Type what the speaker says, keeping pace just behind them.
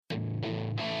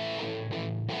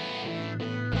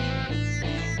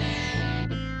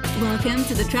Welcome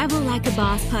to the Travel Like a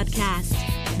Boss podcast,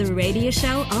 the radio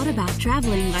show all about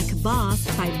traveling like a boss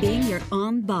by being your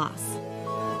own boss.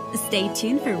 Stay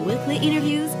tuned for weekly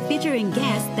interviews featuring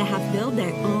guests that have built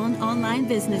their own online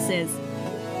businesses.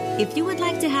 If you would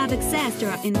like to have access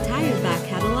to our entire back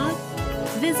catalog,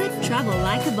 visit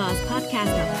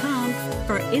travellikeabosspodcast.com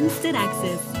for instant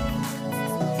access.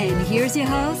 And here's your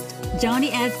host, Johnny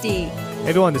FD. Hey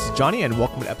everyone, this is Johnny, and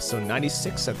welcome to episode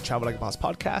 96 of the Travel Like a Boss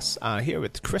podcast. Here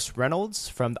with Chris Reynolds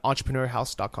from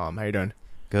theentrepreneuroushouse.com. How you doing?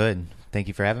 Good. Thank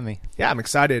you for having me. Yeah, I'm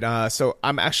excited. So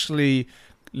I'm actually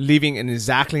leaving in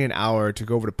exactly an hour to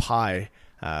go over to Pi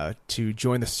to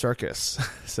join the circus.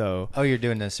 Oh, you're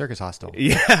doing the Circus Hostel.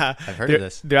 Yeah. I've heard of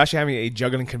this. They're actually having a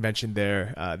juggling convention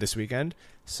there this weekend.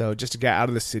 So just to get out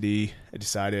of the city, I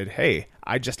decided, hey,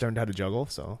 I just learned how to juggle,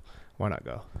 so why not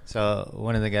go? So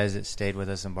one of the guys that stayed with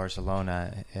us in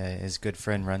Barcelona, his good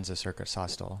friend runs a Circus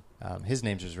Hostel. His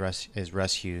name is Russ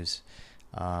Hughes,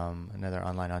 another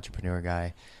online entrepreneur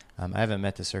guy. I haven't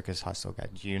met the Circus Hostel guy.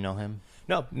 Do you know him?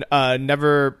 No,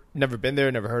 never been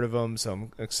there, never heard of them, so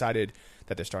I'm excited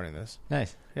that they're starting this.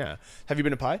 Nice. Yeah. Have you been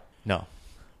to Pi? No.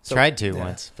 So, tried to yeah.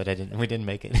 once, but we didn't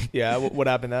make it. Yeah, what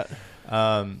happened that?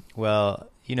 Well,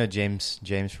 you know James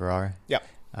Farrar? Yeah.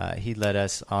 He led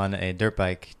us on a dirt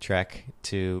bike trek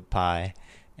to Pi,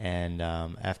 and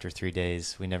after 3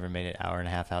 days, we never made it an hour and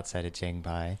a half outside of Chiang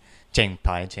Mai, yeah.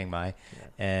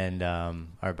 And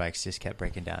our bikes just kept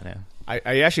breaking down now.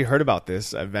 I actually heard about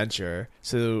this adventure.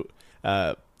 So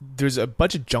there's a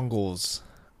bunch of jungles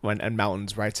and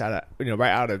mountains right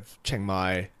out of Chiang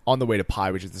Mai on the way to Pi,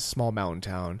 which is this small mountain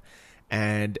town,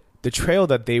 and the trail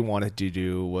that they wanted to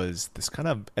do was this kind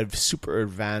of a super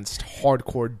advanced,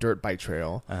 hardcore dirt bike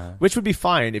trail, which would be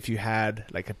fine if you had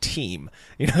like a team.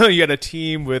 You know, you had a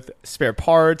team with spare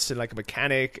parts and like a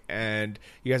mechanic, and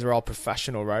you guys are all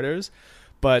professional riders.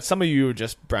 But some of you were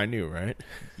just brand new, right?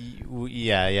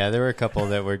 Yeah. There were a couple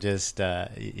that were just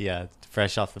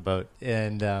fresh off the boat,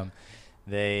 and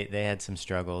they had some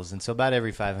struggles. And so about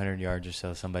every 500 yards or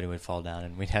so, somebody would fall down,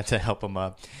 and we'd have to help them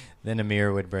up. Then a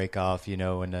mirror would break off,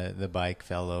 when the bike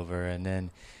fell over, and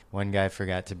then one guy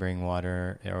forgot to bring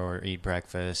water or eat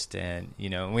breakfast, and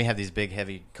we have these big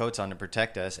heavy coats on to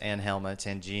protect us, and helmets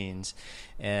and jeans,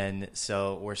 and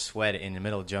so we're sweating in the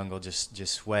middle of the jungle, just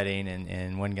sweating,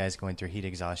 and one guy's going through heat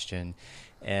exhaustion.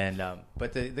 And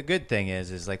but the good thing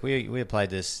is like we applied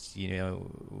this,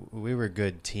 we were a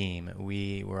good team.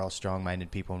 We were all strong-minded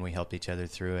people, and we helped each other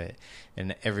through it.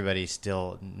 And everybody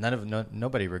still,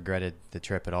 nobody regretted the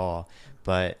trip at all.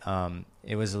 But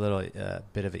it was a little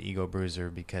bit of an ego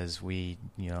bruiser because we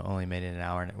only made it an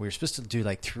hour, and we were supposed to do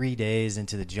like 3 days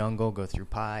into the jungle, go through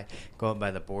Pi, go up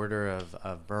by the border of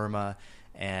Burma.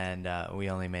 And we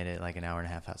only made it like an hour and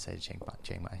a half outside of Chiang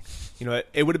Mai.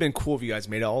 It would have been cool if you guys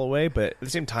made it all the way, but at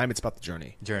the same time, it's about the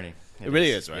journey. It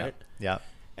really is, right? Yeah.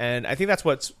 And I think that's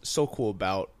what's so cool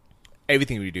about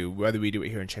everything we do, whether we do it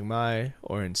here in Chiang Mai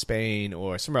or in Spain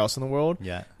or somewhere else in the world,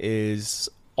 is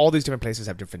all these different places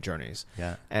have different journeys.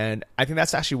 Yeah. And I think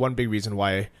that's actually one big reason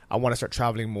why I want to start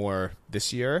traveling more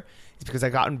this year. It's because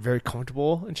I've gotten very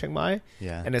comfortable in Chiang Mai.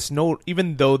 Yeah. And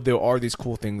even though there are these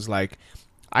cool things like,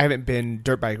 I haven't been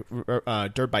dirt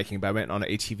biking, but I went on an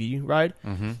ATV ride,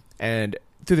 and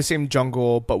through the same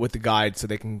jungle, but with the guide, so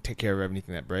they can take care of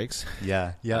anything that breaks.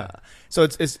 Yeah. So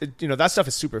it's that stuff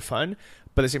is super fun,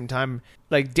 but at the same time,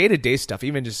 like day to day stuff,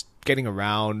 even just getting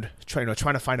around, trying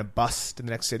to find a bus to the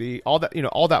next city, all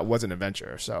that was an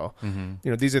adventure. So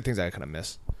these are things I kind of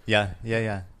miss. Yeah.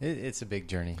 It's a big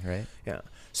journey, right? Yeah.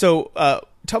 So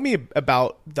tell me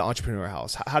about the Entrepreneur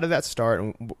House. How did that start,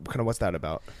 and kind of what's that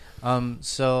about?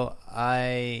 So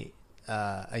I,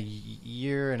 a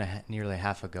year and nearly a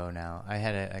half ago now, I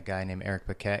had a guy named Eric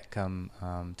Paquette come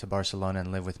to Barcelona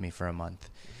and live with me for a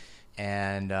month.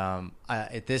 And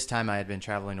at this time, I had been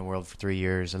traveling the world for 3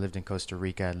 years. I lived in Costa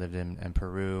Rica. I lived in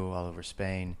Peru, all over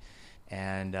Spain.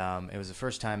 And it was the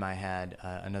first time I had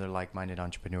another like-minded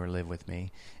entrepreneur live with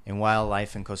me. And while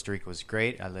life in Costa Rica was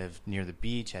great, I lived near the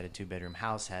beach, had a 2-bedroom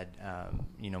house, had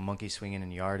monkeys swinging in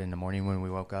the yard in the morning when we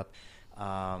woke up.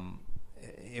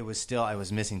 It was still, I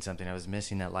was missing something. I was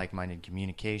missing that like-minded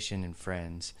communication and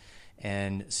friends.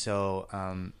 And so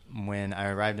when I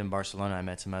arrived in Barcelona, I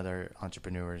met some other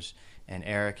entrepreneurs, and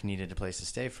Eric needed a place to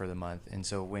stay for the month. And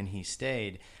so when he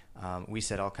stayed, we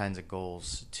set all kinds of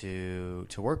goals to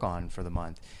work on for the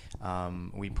month.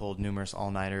 We pulled numerous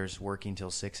all-nighters working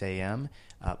till 6 a.m.,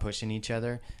 pushing each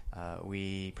other.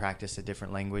 We practiced a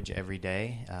different language every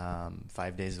day,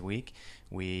 5 days a week.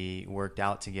 We worked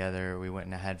out together. We went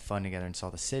and had fun together and saw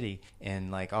the city.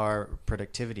 And like our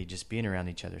productivity, just being around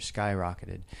each other,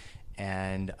 skyrocketed.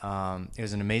 And it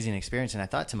was an amazing experience. And I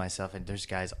thought to myself, and there's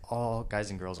guys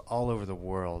and girls all over the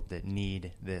world that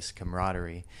need this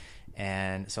camaraderie.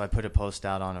 And so I put a post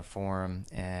out on a forum,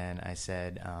 and I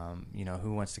said,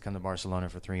 who wants to come to Barcelona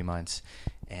for 3 months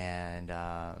and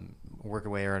work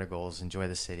away our goals, enjoy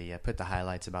the city. I put the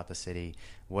highlights about the city,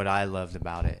 what I loved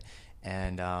about it.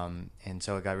 And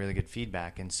so it got really good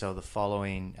feedback. And so the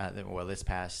following, this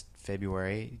past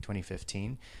February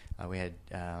 2015, we had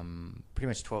pretty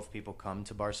much 12 people come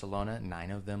to Barcelona.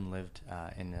 9 of them lived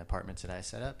in the apartments that I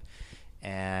set up.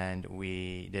 And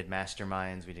we did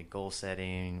masterminds, we did goal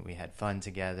setting, we had fun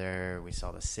together, we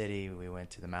saw the city, we went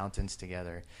to the mountains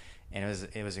together. And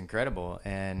it was incredible.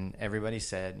 And everybody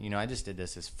said, I just did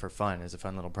this for fun, as a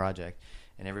fun little project.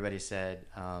 And everybody said,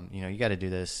 you got to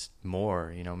do this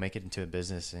more, make it into a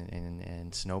business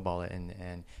and snowball it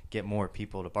and get more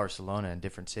people to Barcelona and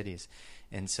different cities.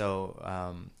 And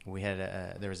so we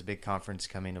had there was a big conference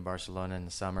coming to Barcelona in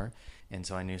the summer. And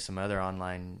so I knew some other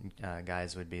online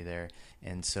guys would be there.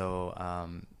 And so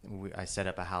I set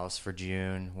up a house for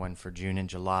June, one for June and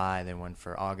July, then one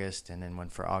for August, and then one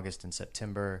for August and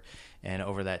September. And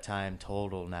over that time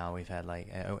total now, we've had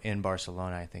in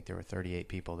Barcelona, I think there were 38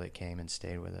 people that came and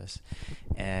stayed with us.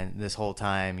 And this whole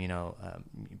time,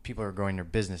 people are growing their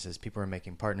businesses, people are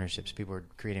making partnerships, people are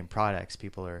creating products,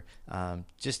 people are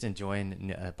just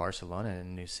enjoying Barcelona, a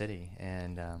new city.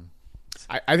 And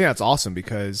I think that's awesome,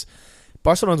 because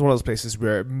Barcelona is one of those places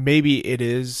where maybe it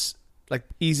is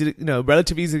easy to,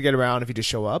 relatively easy to get around if you just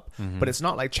show up, but it's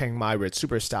not like Chiang Mai where it's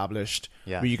super established,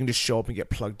 where you can just show up and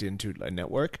get plugged into a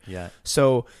network. Yeah.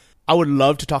 So I would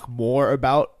love to talk more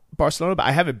about Barcelona, but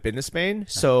I haven't been to Spain,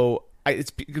 so it's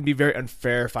going to be very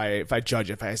unfair if I judge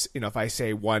if I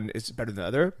say one is better than the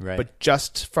other. Right. But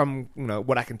just from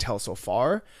what I can tell so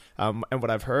far, and what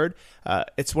I've heard,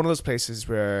 it's one of those places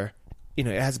where it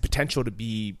has the potential to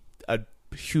be a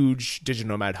huge digital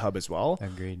nomad hub as well.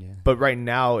 Agreed. Yeah. But right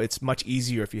now, it's much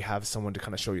easier if you have someone to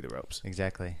kind of show you the ropes.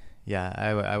 Exactly. Yeah,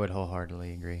 I would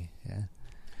wholeheartedly agree. Yeah.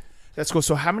 That's cool.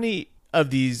 So how many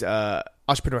of these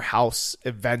Entrepreneur House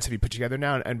events have you put together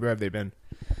now, and where have they been?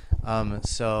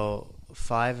 So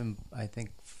 5, I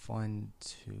think 1,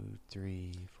 2,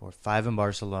 3, 4, 5 in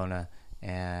Barcelona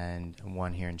and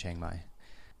 1 here in Chiang Mai.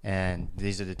 And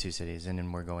these are the 2 cities, and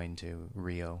then we're going to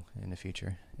Rio in the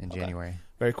future in January.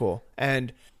 Very cool.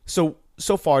 And so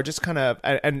far, just kind of,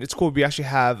 and it's cool. We actually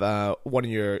have one of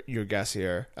your guests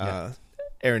here,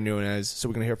 Aaron Nunez. So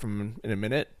we're gonna hear from him in a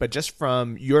minute. But just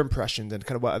from your impressions and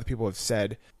kind of what other people have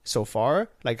said so far,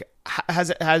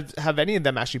 have any of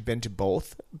them actually been to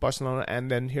both Barcelona and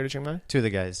then here to Chiang Mai? 2 of the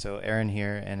guys. So Aaron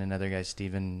here and another guy,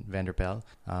 Steven Vanderpel.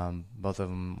 Both of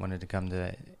them wanted to come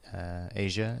to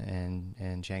Asia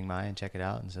and Chiang Mai and check it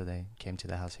out, and so they came to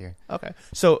the house here. Okay.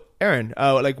 So Aaron,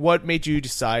 what made you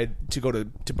decide to go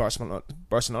to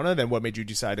Barcelona? Then what made you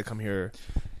decide to come here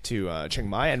to Chiang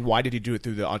Mai, and why did you do it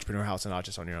through the Entrepreneur House and not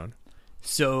just on your own?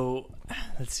 So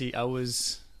let's see.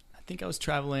 I think I was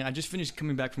traveling. I just finished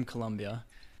coming back from Colombia,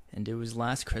 and it was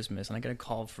last Christmas, and I got a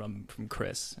call from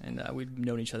Chris, and we'd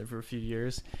known each other for a few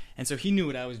years, and so he knew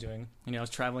what I was doing. I was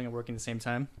traveling and working at the same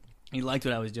time. He liked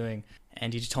what I was doing,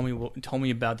 and he just told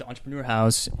me about the Entrepreneur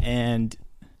House and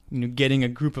getting a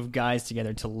group of guys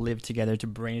together to live together, to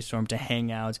brainstorm, to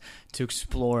hang out, to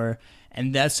explore,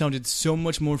 and that sounded so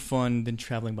much more fun than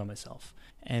traveling by myself.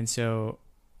 And so,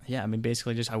 yeah,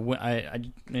 basically, just I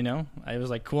was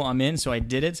like, cool, I'm in. So I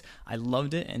did it. I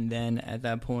loved it, and then at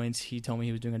that point, he told me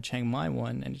he was doing a Chiang Mai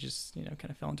one, and it just kind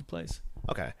of fell into place.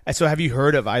 Okay. And so, have you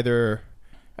heard of either?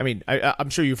 I'm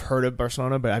sure you've heard of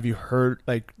Barcelona, but have you heard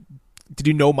did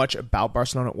you know much about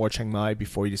Barcelona or Chiang Mai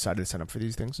before you decided to sign up for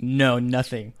these things? No,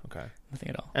 nothing. Okay. Nothing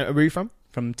at all. And where are you from?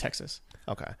 From Texas.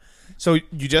 Okay. So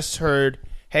you just heard,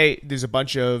 hey, there's a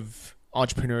bunch of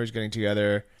entrepreneurs getting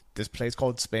together. This place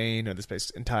called Spain, or this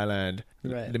place in Thailand.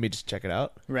 Right. Let me just check it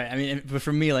out. Right. But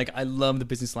for me, I love the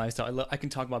business lifestyle. I can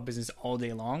talk about business all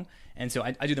day long. And so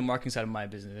I do the marketing side of my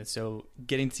business. And so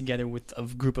getting together with a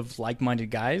group of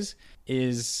like-minded guys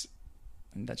that's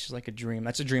just like a dream.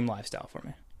 That's a dream lifestyle for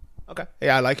me. Okay.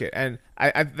 Yeah, I like it. And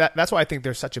that's why I think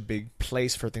there's such a big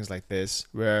place for things like this,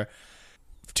 where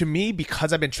to me,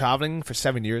 because I've been traveling for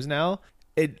 7 years now,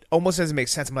 it almost doesn't make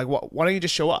sense. I'm like, why don't you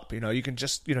just show up? You can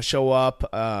just, show up,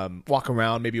 walk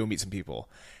around, maybe you'll meet some people.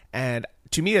 And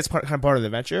to me, that's kind of part of the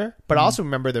adventure. But I also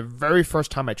remember the very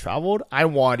first time I traveled, I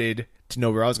wanted to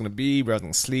know where I was going to be, where I was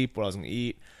going to sleep, what I was going to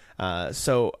eat.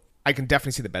 So I can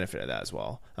definitely see the benefit of that as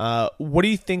well. What do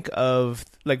you think of,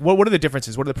 what are the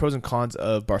differences? What are the pros and cons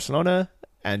of Barcelona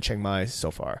and Chiang Mai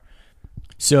so far?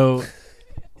 So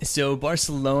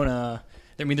Barcelona,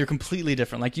 they're completely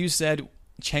different. Like you said,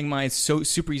 Chiang Mai is so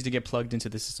super easy to get plugged into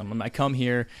the system. I come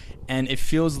here, and it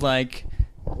feels like,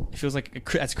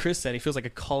 as Chris said, it feels like a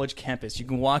college campus. You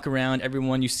can walk around,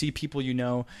 everyone, you see people you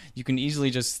know. You can easily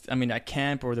just, at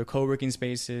camp or their co-working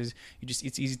spaces,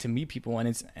 it's easy to meet people,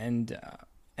 and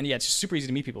yeah, it's just super easy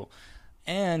to meet people.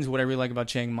 And what I really like about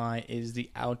Chiang Mai is the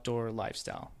outdoor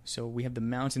lifestyle. So we have the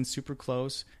mountains super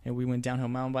close, and we went downhill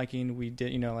mountain biking. We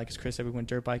did, like as Chris said, we went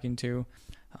dirt biking too.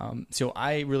 So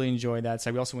I really enjoy that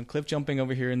side. We also went cliff jumping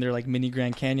over here in their like mini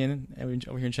Grand Canyon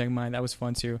over here in Chiang Mai. That was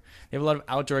fun too. They have a lot of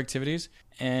outdoor activities,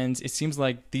 and it seems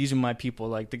like these are my people.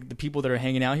 Like the people that are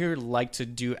hanging out here like to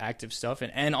do active stuff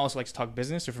and also like to talk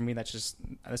business. So for me, that's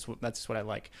what I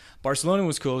like. Barcelona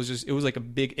was cool. It is a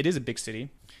big city.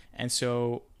 And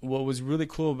so what was really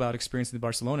cool about experiencing the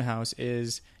Barcelona house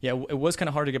is, it was kind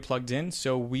of hard to get plugged in.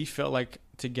 So we felt like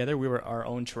together we were our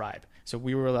own tribe. So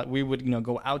we would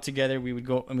go out together.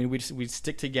 We'd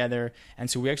stick together. And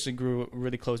so we actually grew a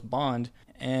really close bond.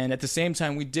 And at the same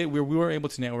time we were able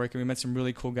to network, and we met some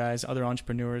really cool guys, other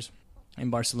entrepreneurs in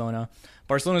Barcelona.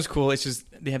 Barcelona's cool. It's just,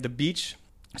 they have the beach.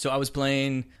 So I was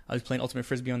playing Ultimate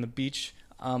Frisbee on the beach.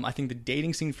 I think the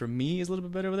dating scene for me is a little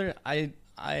bit better over there.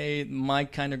 My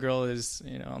kind of girl is,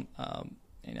 there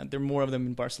are more of them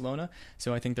in Barcelona.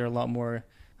 So I think there are a lot more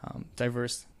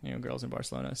diverse, girls in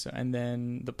Barcelona. So, and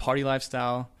then the party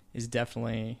lifestyle is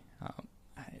definitely,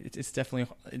 it's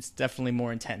definitely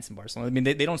more intense in Barcelona. I mean,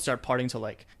 they don't start partying till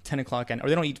like 10 o'clock, or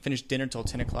they don't finish dinner till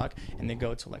 10 o'clock, and they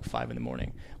go till like 5 in the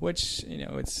morning, which,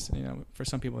 it's, for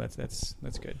some people that's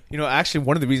good. Actually,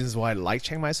 one of the reasons why I like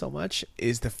Chiang Mai so much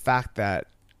is the fact that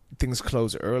things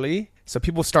close early, so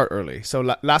people start early.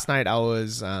 So last night I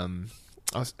was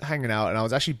hanging out, and I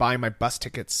was actually buying my bus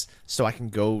tickets so I can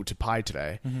go to Pai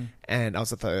today. Mm-hmm. And I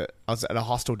was at a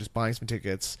hostel just buying some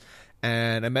tickets,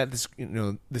 and I met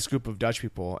this group of Dutch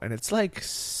people, and it's like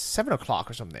 7 o'clock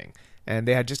or something, and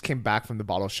they had just came back from the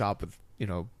bottle shop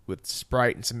with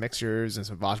Sprite and some mixers and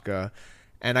some vodka.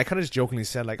 And I kind of just jokingly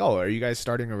said like, "Oh, are you guys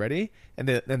starting already?" And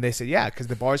then they said, "Yeah, because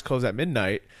the bars close at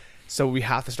midnight. So we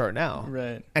have to start now."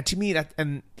 Right. And to me,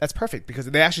 that's perfect, because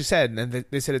they actually said, and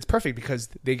they said it's perfect because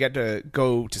they get to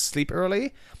go to sleep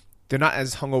early. They're not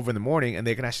as hungover in the morning, and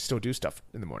they can actually still do stuff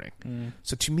in the morning. Mm.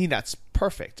 So to me, that's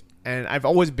perfect. And I've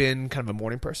always been kind of a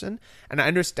morning person, and I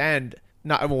understand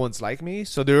not everyone's like me.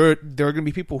 So there are going to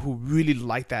be people who really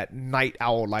like that night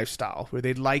owl lifestyle, where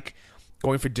they like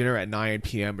going for dinner at 9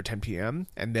 p.m. or 10 p.m.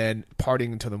 and then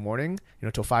partying until the morning,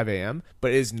 till 5 a.m.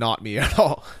 But it is not me at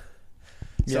all.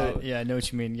 So, I know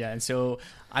what you mean. Yeah, and so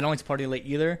I don't like to party late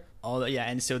either.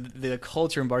 And so the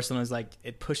culture in Barcelona is like,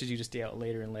 it pushes you to stay out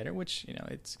later and later, which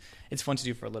it's fun to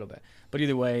do for a little bit. But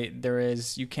either way,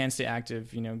 you can stay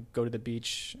active. Go to the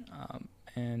beach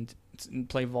and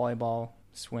play volleyball,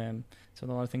 swim. So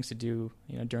there are a lot of things to do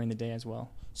during the day as well.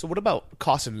 So what about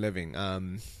cost of living?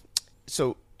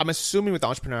 So I'm assuming with the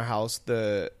Entrepreneur House,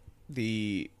 the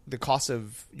cost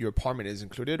of your apartment is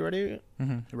included already?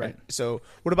 Mm-hmm, right. And so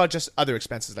what about just other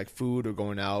expenses like food or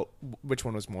going out? Which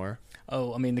one was more?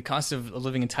 Oh, the cost of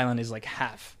living in Thailand is like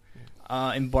half.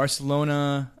 In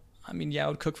Barcelona, I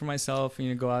would cook for myself,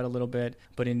 go out a little bit.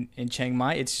 But in Chiang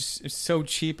Mai, it's so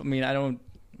cheap. I don't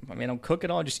cook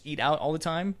at all. Just eat out all the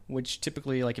time, which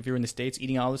typically, like if you're in the States,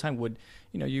 eating out all the time would,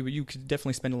 you could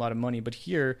definitely spend a lot of money. But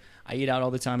here, I eat out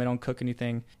all the time. I don't cook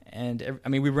anything. And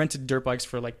we rented dirt bikes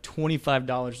for like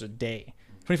 $25 a day.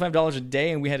 $25 a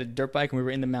day, and we had a dirt bike, and we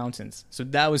were in the mountains. So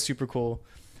that was super cool.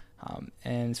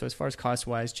 And so as far as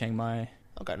cost-wise, Chiang Mai.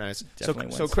 Okay, nice.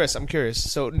 Definitely so Chris, I'm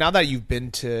curious. So now that you've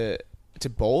been to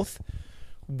both,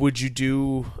 would you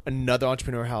do another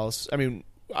Entrepreneur House? Are you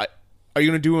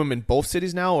going to do them in both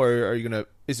cities now, or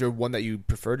is there one that you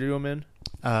prefer to do them in?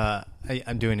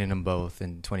 I'm doing it in both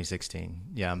in 2016.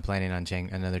 Yeah, I'm planning on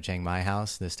another Chiang Mai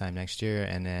house this time next year,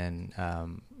 and then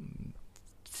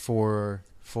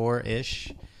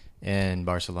four-ish in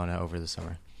Barcelona over the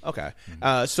summer. Okay.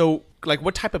 Mm-hmm. So like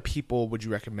what type of people would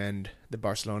you recommend the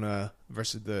Barcelona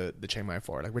versus the Chiang Mai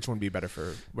for? Like which one would be better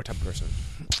for what type of person?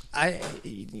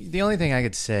 The only thing I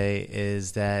could say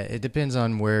is that it depends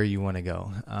on where you want to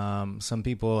go. Some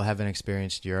people haven't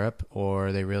experienced Europe,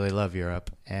 or they really love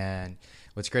Europe. And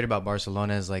what's great about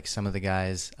Barcelona is like some of the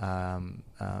guys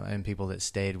and people that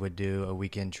stayed would do a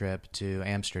weekend trip to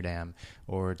Amsterdam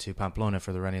or to Pamplona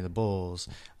for the running of the bulls,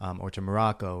 or to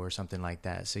Morocco or something like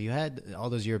that. So you had all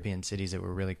those European cities that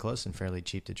were really close and fairly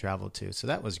cheap to travel to. So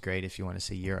that was great if you want to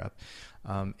see Europe.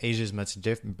 Asia is much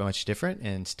different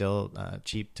and still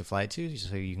cheap to fly to.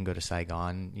 So you can go to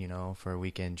Saigon, for a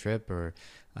weekend trip, or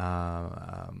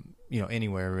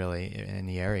anywhere really in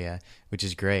the area, which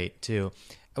is great too.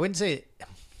 I wouldn't say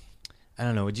I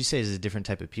don't know. Would you say is a different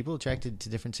type of people attracted to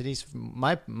different cities?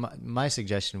 My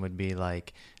suggestion would be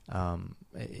like,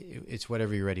 it's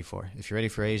whatever you're ready for. If you're ready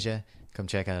for Asia, come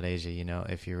check out Asia. You know,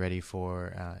 if you're ready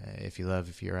for, if you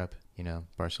love Europe, you know,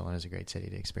 Barcelona is a great city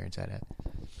to experience that at.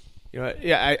 You know,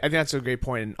 yeah, I think that's a great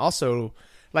point. And also,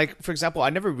 like, for example, I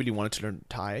never really wanted to learn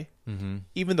Thai,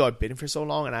 even though I've been here for so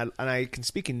long, and I can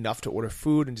speak enough to order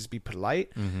food and just be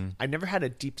polite. I never had a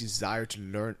deep desire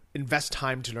to invest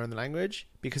time to learn the language,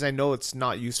 because I know it's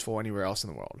not useful anywhere else in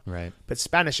the world. Right. But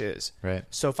Spanish is. Right.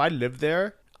 So if I lived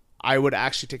there, I would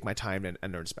actually take my time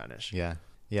and learn Spanish. Yeah.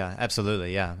 Yeah,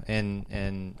 absolutely. Yeah.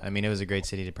 And I mean, it was a great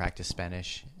city to practice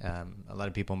Spanish. A lot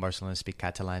of people in Barcelona speak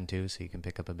Catalan too, so you can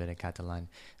pick up a bit of Catalan,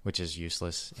 which is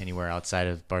useless anywhere outside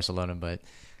of Barcelona. But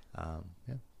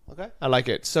yeah. Okay. I like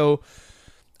it. So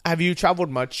have you traveled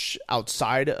much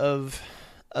outside of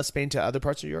Spain to other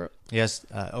parts of Europe? Yes.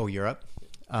 Europe.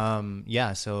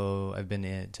 Yeah. So I've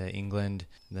been to England,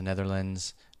 the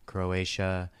Netherlands,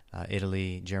 Croatia,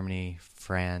 Italy, Germany,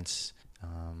 France,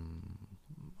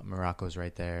 Morocco's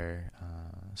right there,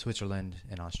 Switzerland,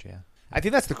 and Austria. I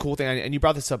think that's the cool thing, and you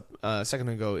brought this up a second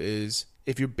ago, is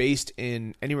if you're based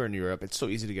in anywhere in Europe, it's so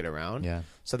easy to get around. Yeah.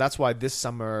 So that's why this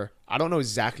summer, I don't know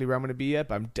exactly where I'm going to be yet,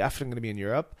 but I'm definitely going to be in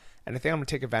Europe. And I think I'm going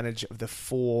to take advantage of the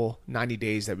full 90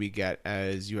 days that we get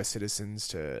as U.S. citizens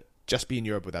to just be in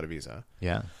Europe without a visa.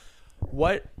 Yeah.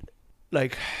 What,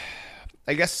 like,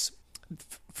 I guess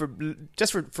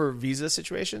for visa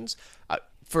situations,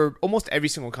 for almost every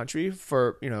single country,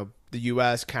 for, you know, the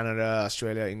U.S., Canada,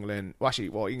 Australia, England. Well, actually,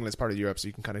 England's part of Europe, so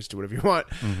you can kind of just do whatever you want.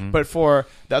 But for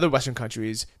the other Western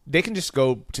countries, they can just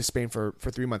go to Spain for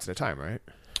 3 months at a time, right?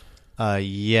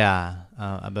 Yeah.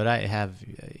 But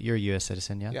you're a U.S.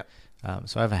 citizen, yeah? Yeah.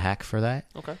 So I have a hack for that.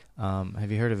 Okay.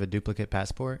 Have you heard of a duplicate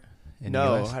passport in the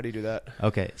No. US? How do you do that?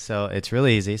 Okay, so it's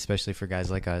really easy, especially for guys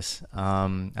like us.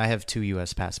 I have 2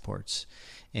 U.S. passports,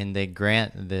 and they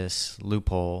grant this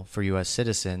loophole for U.S.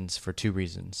 citizens for 2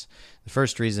 reasons. The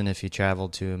first reason, if you travel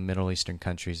to Middle Eastern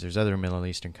countries, there's other Middle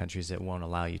Eastern countries that won't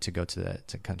allow you to go to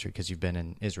that country because you've been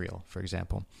in Israel, for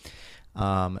example.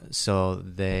 So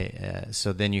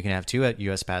then you can have 2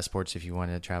 U.S. passports if you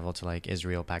want to travel to like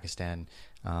Israel, Pakistan,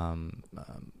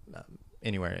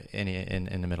 anywhere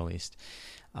in the Middle East.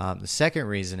 The second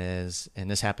reason is,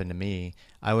 and this happened to me,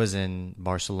 I was in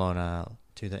Barcelona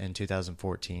in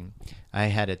 2014. I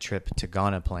had a trip to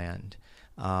Ghana planned.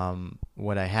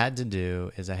 What I had to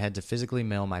do is I had to physically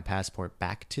mail my passport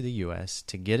back to the U.S.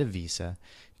 to get a visa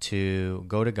to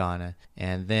go to Ghana,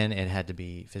 and then it had to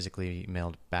be physically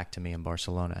mailed back to me in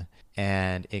Barcelona.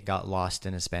 And it got lost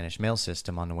in a Spanish mail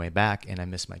system on the way back, and I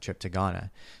missed my trip to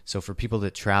Ghana. So for people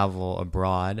that travel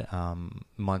abroad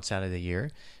months out of the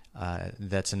year,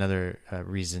 that's another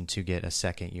reason to get a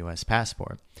second U.S.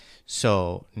 passport.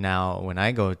 So now when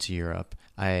I go to Europe,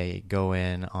 I go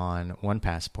in on 1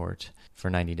 passport for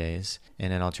 90 days,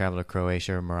 and then I'll travel to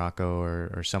Croatia or Morocco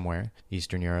or somewhere,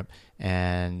 Eastern Europe,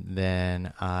 and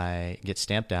then I get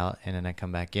stamped out, and then I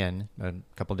come back in a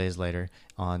couple days later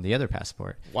on the other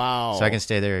passport. Wow. So I can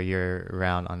stay there a year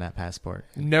round on that passport.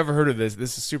 Never heard of this.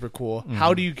 This is super cool.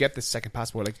 How do you get the second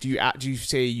passport? Like, do you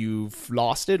say you've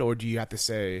lost it, or do you have to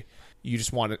say you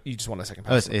just want a second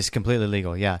passport? It's completely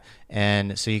legal, yeah.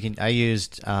 And so I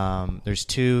used there's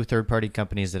 2 third-party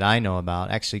companies that I know about.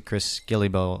 Actually, Chris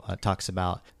Gillibo talks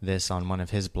about this on one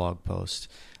of his blog posts.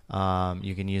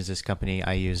 You can use this company.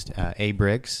 I used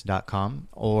abriggs.com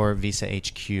or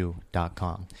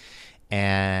visahq.com.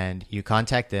 And you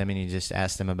contact them and you just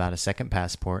ask them about a second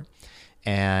passport.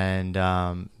 And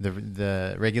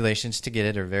the regulations to get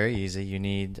it are very easy. You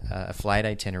need a flight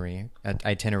itinerary.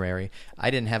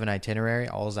 I didn't have an itinerary.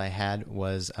 All I had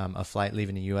was a flight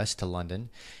leaving the U.S. to London.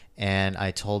 And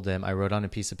I told them, I wrote on a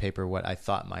piece of paper what I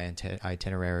thought my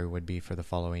itinerary would be for the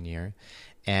following year.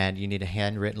 And you need a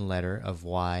handwritten letter of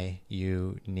why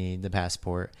you need the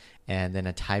passport, and then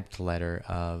a typed letter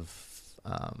of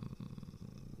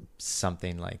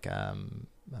something like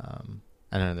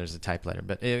I don't know, there's a type letter,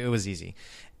 but it was easy.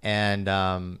 And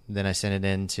then I sent it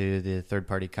in to the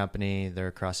third-party company. They're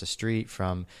across the street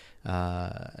from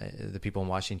the people in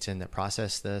Washington that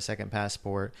process the second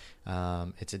passport.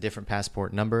 It's a different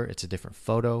passport number. It's a different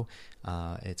photo.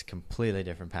 It's a completely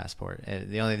different passport.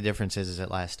 The only difference is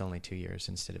it lasts only 2 years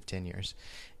instead of 10 years.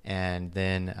 And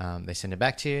then they send it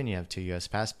back to you, and you have 2 U.S.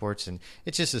 passports. And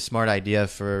it's just a smart idea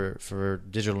for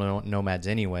digital nomads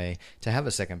anyway to have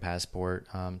a second passport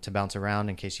to bounce around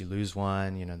in case you lose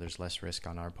one. You know, there's less risk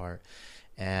on our part.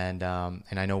 And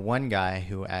I know one guy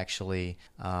who actually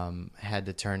had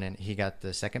to turn in. He got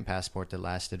the second passport that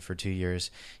lasted for 2 years.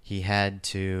 He had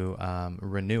to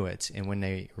renew it, and when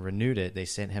they renewed it, they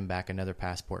sent him back another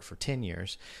passport for 10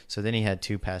 years. So then he had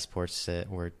two passports that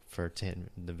were for 10.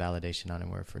 The validation on him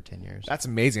were for 10 years. That's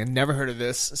amazing. I never heard of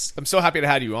this. I'm so happy to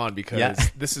have you on because Yeah.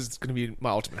 this is going to be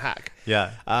my ultimate hack.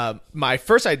 Yeah. My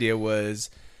first idea was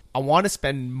I want to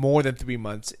spend more than 3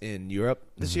 months in Europe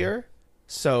this year.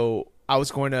 So I was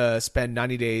going to spend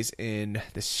 90 days in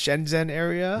the Shenzhen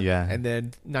area, Yeah. and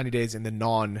then 90 days in the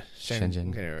non-Shenzhen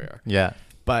Shenzhen. area. Yeah.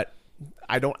 But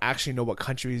I don't actually know what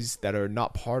countries that are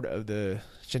not part of the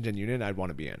Shenzhen Union I'd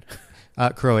want to be in.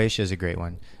 Croatia is a great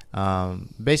one.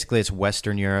 Basically, it's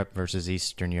Western Europe versus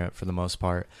Eastern Europe for the most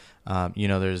part.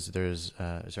 There's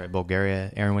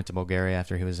Bulgaria. Aaron went to Bulgaria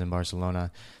after he was in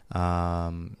Barcelona. I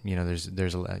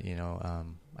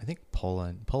think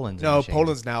Poland. Poland's No, in Schengen.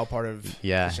 Poland's now part of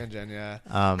Yeah. the Shenzhen, yeah.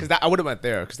 Because I would have went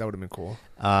there because that would have been cool.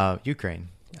 Ukraine.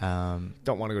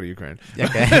 Don't want to go to Ukraine.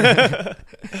 Okay.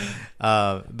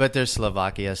 But there's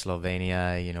Slovakia,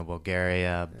 Slovenia,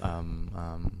 Bulgaria,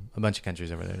 a bunch of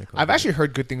countries over there. I've actually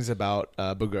heard good things about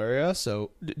Bulgaria,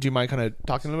 so do you mind kind of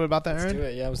talking a little bit about that, Let's Aaron? do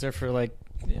it. Yeah, I was there for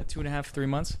 2.5, 3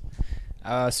 months.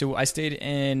 So I stayed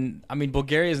in. I mean,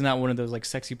 Bulgaria is not one of those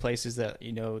sexy places that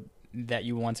that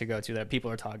you want to go to that people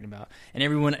are talking about. And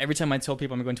every time I tell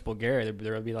people I'm going to Bulgaria,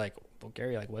 they'll be like,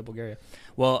 Bulgaria, like what Bulgaria?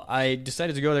 Well, I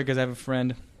decided to go there because I have a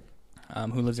friend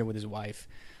who lives there with his wife.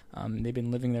 They've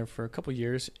been living there for a couple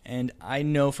years, and I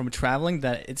know from traveling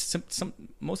that it's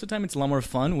most of the time it's a lot more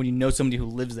fun when you know somebody who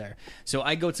lives there. So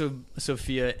I go to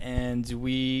Sofia, and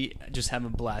we just have a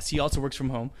blast. He also works from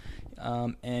home,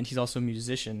 and he's also a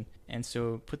musician. And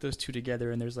so put those two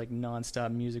together, and there's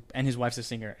nonstop music, and his wife's a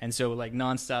singer, and so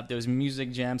nonstop there's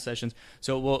music jam sessions.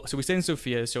 So we stayed in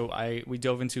Sofia. So we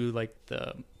dove into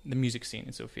the music scene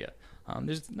in Sofia.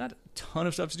 There's not a ton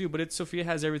of stuff to do, but Sofia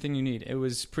has everything you need. It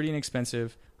was pretty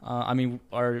inexpensive.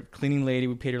 Our cleaning lady,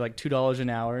 we paid her $2 an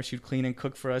hour. She'd clean and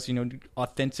cook for us,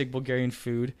 authentic Bulgarian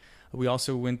food. We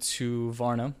also went to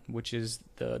Varna, which is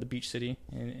the beach city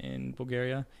in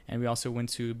Bulgaria, and we also went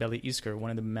to Beli Iskra, one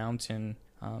of the mountain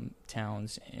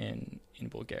towns in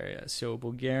Bulgaria. So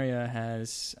Bulgaria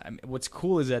has, what's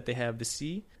cool is that they have the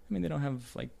sea. I mean, they don't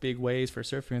have big waves for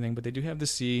surfing or anything, but they do have the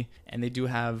sea, and they do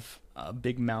have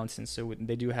big mountains. So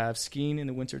they do have skiing in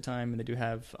the wintertime, and they do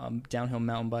have downhill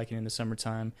mountain biking in the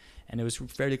summertime, and it was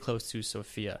fairly close to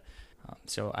Sofia.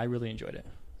 So I really enjoyed it.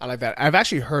 I like that. I've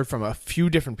actually heard from a few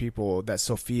different people that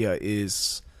Sofia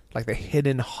is the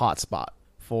hidden hotspot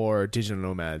for digital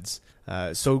nomads.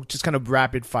 So just kind of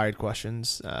rapid fire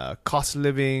questions. Cost of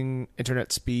living,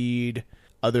 internet speed,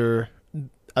 other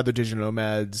digital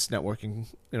nomads, networking,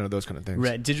 those kind of things.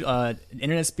 Right.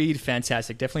 Internet speed,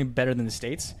 fantastic. Definitely better than the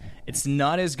States. It's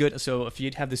not as good. So if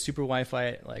you'd have the super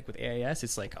Wi-Fi with AIS,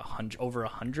 it's over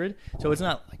 100. So it's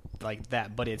not like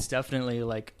that, but it's definitely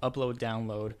upload,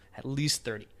 download, at least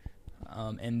 30.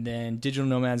 And then digital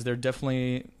nomads, there are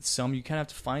definitely some. You kind of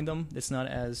have to find them. It's not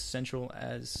as central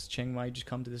as Chiang Mai. You just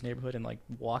come to this neighborhood and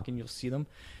walk and you'll see them.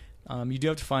 You do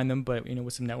have to find them, but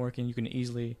with some networking, you can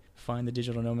easily find the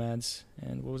digital nomads.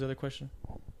 And what was the other question?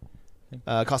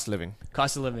 Cost of living.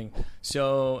 Cost of living.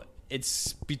 So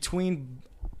it's between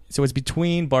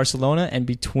Barcelona and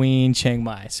between Chiang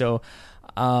Mai. So,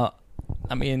 I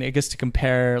guess to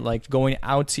compare, going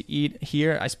out to eat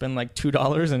here, I spend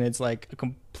 $2, and it's a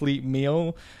complete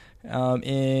meal.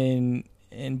 In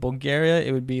Bulgaria,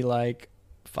 it would be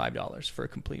 $5 for a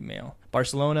complete meal.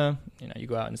 Barcelona, you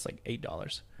go out and it's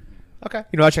 $8. Okay.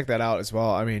 I checked that out as well.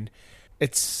 I mean,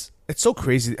 it's so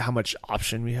crazy how much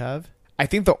option we have. I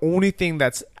think the only thing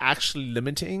that's actually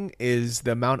limiting is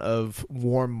the amount of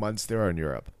warm months there are in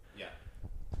Europe. Yeah.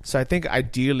 So I think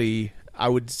ideally I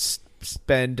would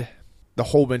spend the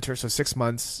whole winter, so 6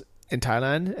 months in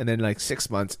Thailand, and then 6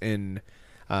 months in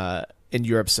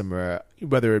Europe somewhere,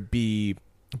 whether it be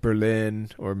Berlin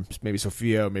or maybe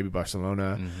Sofia or maybe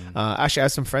Barcelona. Mm-hmm. Actually, I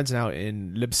have some friends now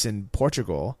in Lisbon,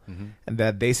 Portugal, and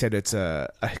that they said it's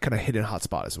a kind of hidden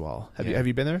hotspot as well. Have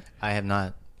you been there? I have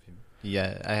not.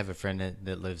 Yeah, I have a friend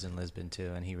that lives in Lisbon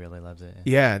too, and he really loves it.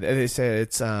 Yeah, they say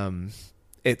it's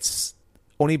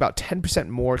only about 10%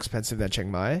 more expensive than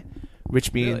Chiang Mai,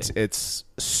 which means it's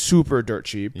super dirt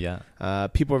cheap. Yeah.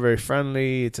 People are very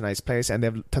friendly. It's a nice place, and they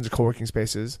have tons of co-working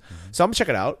spaces. So I'm gonna check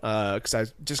it out because I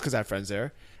have friends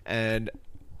there, and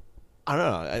I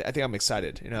don't know. I think I'm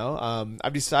excited.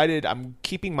 I've decided I'm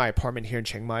keeping my apartment here in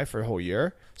Chiang Mai for a whole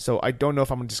year. So I don't know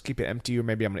if I'm gonna just keep it empty or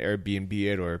maybe I'm gonna Airbnb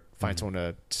it or find someone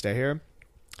to stay here.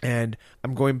 And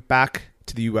I'm going back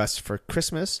to the U.S. for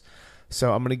Christmas.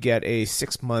 So I'm gonna get a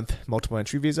 6-month multiple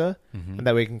entry visa, and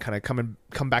that way I can kind of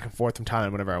come back and forth from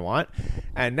Thailand whenever I want.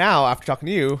 And now, after talking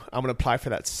to you, I'm gonna apply for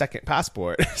that second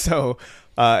passport. So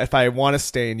if I want to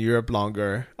stay in Europe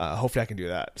longer, hopefully I can do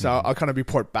that. So I'll kind of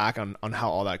report back on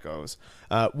how all that goes.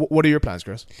 What are your plans,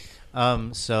 Chris?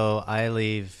 So I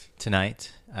leave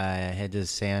tonight. I head to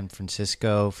San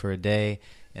Francisco for a day,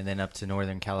 and then up to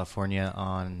Northern California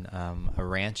on a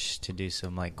ranch to do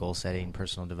some like goal setting,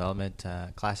 personal development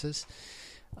classes,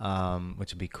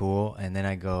 which would be cool. And then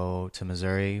I go to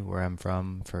Missouri, where I'm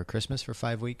from, for Christmas for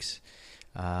 5 weeks.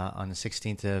 On the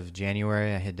 16th of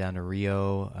January, I head down to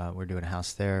Rio. We're doing a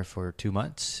house there for 2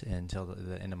 months until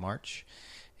the end of March.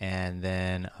 And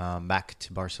then back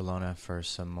to Barcelona for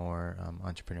some more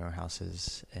entrepreneur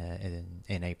houses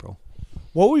in April.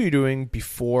 What were you doing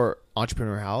before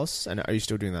Entrepreneur House, and are you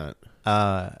still doing that?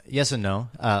 Yes and no.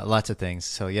 Lots of things.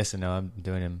 So yes and no, I'm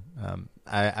doing them.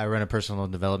 I run a personal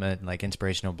development, like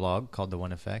inspirational blog called The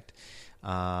One Effect.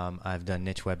 I've done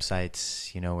niche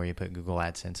websites, where you put Google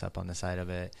AdSense up on the side of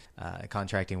it,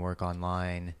 contracting work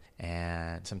online,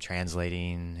 and some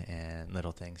translating and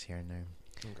little things here and there.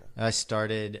 Okay. I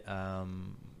started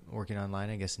working online,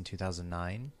 I guess, in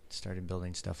 2009. Started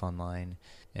building stuff online,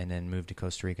 and then moved to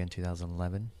Costa Rica in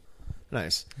 2011.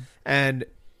 Nice. And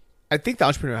I think the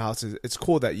Entrepreneur House it's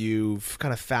cool that you've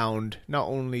kind of found not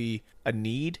only a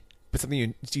need, but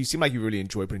something you seem like you really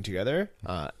enjoy putting together,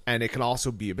 and it can also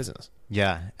be a business.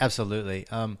 Yeah, absolutely.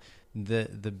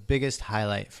 The biggest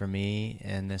highlight for me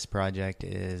in this project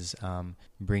is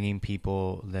bringing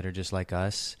people that are just like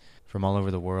us from all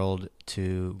over the world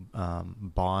to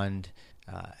bond,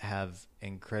 have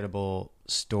incredible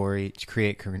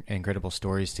create incredible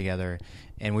stories together,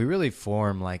 and we really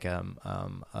form like a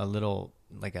little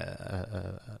like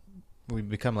we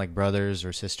become like brothers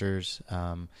or sisters,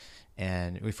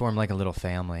 and we form like a little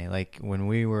family. Like when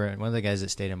we were, one of the guys that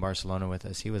stayed in Barcelona with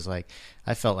us, he was like,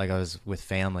 I felt like I was with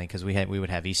family because we would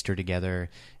have Easter together,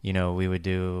 we would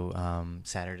do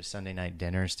Saturday, Sunday night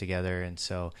dinners together, and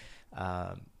so.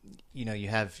 You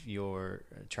have your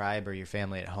tribe or your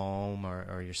family at home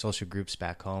or your social groups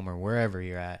back home or wherever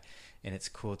you're at. And it's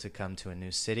cool to come to a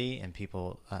new city and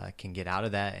people can get out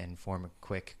of that and form a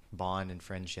quick bond and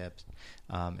friendship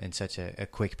in such a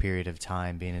quick period of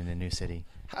time being in a new city.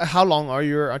 How long are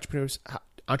your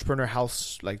Entrepreneur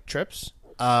House like trips?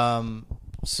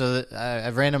 So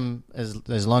I've ran them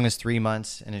as long as 3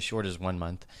 months and as short as 1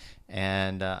 month.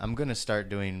 And I'm going to start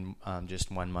doing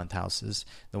just 1 month houses.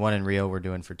 The one in Rio we're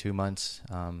doing for 2 months,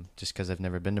 just because I've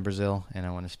never been to Brazil and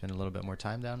I want to spend a little bit more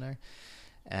time down there.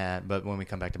 But when we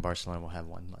come back to Barcelona, we'll have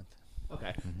 1 month. Okay.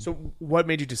 Mm-hmm. So what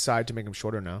made you decide to make them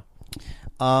shorter now?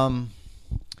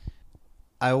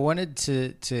 I wanted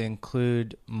to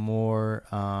include more,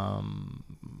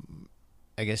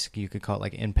 I guess you could call it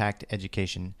like impact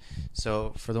education.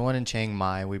 So for the one in Chiang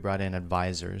Mai, we brought in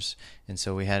advisors. And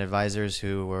so we had advisors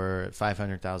who were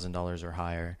 $500,000 or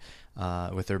higher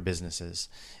with their businesses.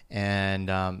 And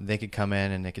they could come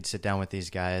in and they could sit down with these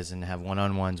guys and have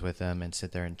one-on-ones with them and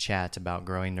sit there and chat about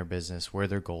growing their business, where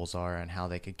their goals are, and how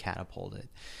they could catapult it.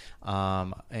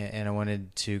 And I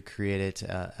wanted to create it,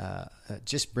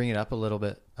 just bring it up a little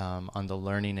bit on the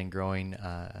learning and growing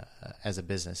as a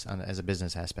business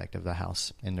aspect of the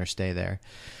house and their stay there.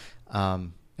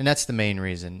 And that's the main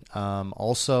reason.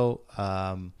 Also,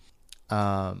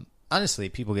 honestly,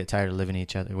 people get tired of living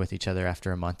with each other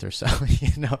after a month or so.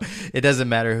 It doesn't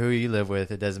matter who you live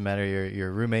with. It doesn't matter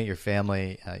your roommate, your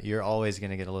family. You're always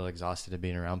going to get a little exhausted of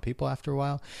being around people after a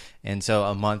while. And so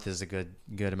a month is a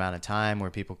good amount of time where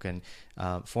people can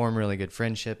form really good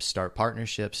friendships, start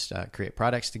partnerships, create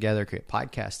products together, create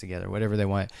podcasts together, whatever they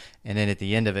want. And then at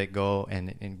the end of it, go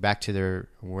and back to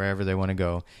wherever they want to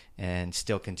go and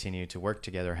still continue to work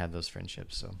together, have those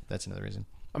friendships. So that's another reason.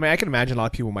 I mean, I can imagine a lot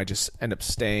of people might just end up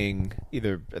staying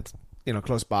either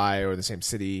close by or the same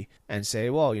city and say,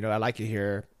 well, I like it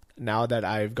here. Now that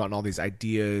I've gotten all these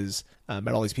ideas,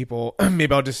 met all these people,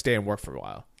 maybe I'll just stay and work for a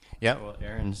while. Yeah, well,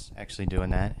 Aaron's actually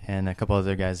doing that. And a couple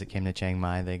other guys that came to Chiang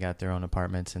Mai, they got their own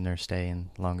apartments and they're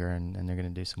staying longer and they're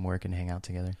going to do some work and hang out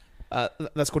together.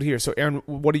 That's cool to hear. So, Aaron,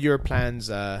 what are your plans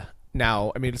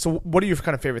now? I mean, so what are your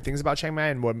kind of favorite things about Chiang Mai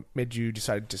and what made you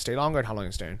decide to stay longer and how long are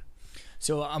you staying?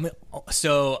 So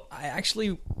I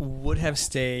actually would have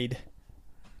stayed,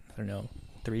 I don't know,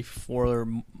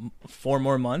 4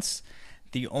 more months.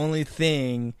 The only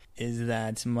thing is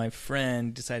that my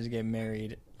friend decided to get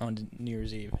married on New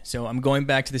Year's Eve. So I'm going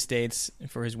back to the States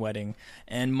for his wedding.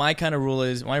 And my rule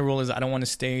is I don't want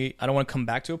to come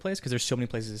back to a place because there's so many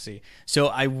places to see. So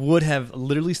I would have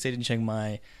literally stayed in Chiang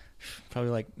Mai probably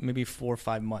like maybe 4 or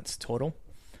 5 months total.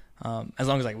 as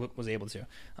long as I was able to.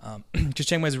 Because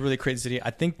Chiang Mai is a really crazy city.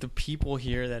 I think the people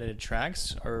here that it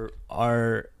attracts are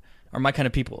my kind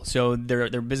of people. So they're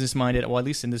business minded. Well, at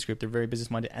least in this group, they're very business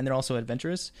minded, and they're also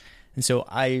adventurous. And so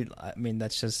I mean,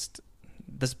 those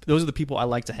are the people I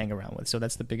like to hang around with. So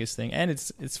that's the biggest thing, and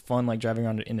it's fun, like driving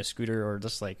around in a scooter or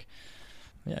just like.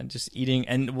 Yeah, just eating.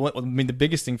 And the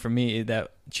biggest thing for me that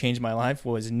changed my life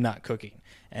was not cooking.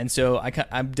 And so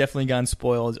I've definitely gotten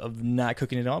spoiled of not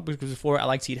cooking at all, because before I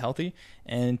like to eat healthy,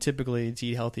 and typically to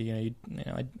eat healthy,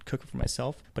 I cook for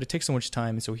myself, but it takes so much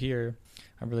time. And so here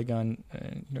I've really gotten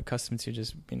accustomed to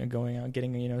just going out,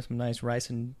 getting some nice rice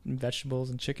and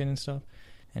vegetables and chicken and stuff,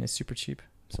 and it's super cheap.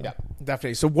 So. Yeah,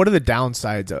 definitely. So what are the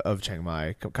downsides of Chiang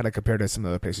Mai kind of compared to some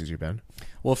of the other places you've been?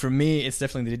 Well, for me, it's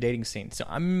definitely the dating scene. So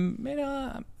I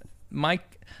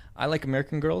like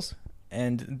American girls,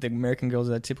 and the American girls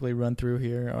that typically run through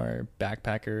here are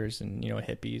backpackers and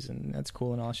hippies, and that's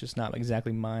cool and all. It's just not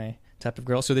exactly my type of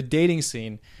girl. So the dating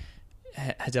scene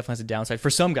definitely has a downside for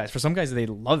some guys. For some guys, they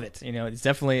love it. It's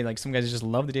definitely like some guys just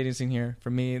love the dating scene here. For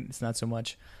me, it's not so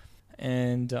much.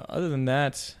 And other than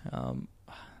that.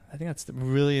 I think that's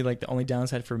really like the only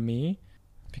downside for me,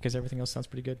 because everything else sounds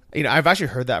pretty good. I've actually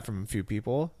heard that from a few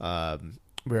people,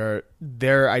 where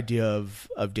their idea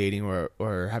of dating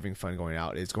or having fun going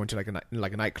out is going to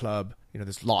like a nightclub.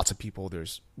 There's lots of people.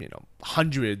 There's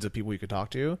hundreds of people you could talk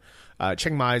to.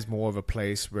 Chiang Mai is more of a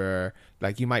place where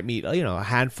like you might meet a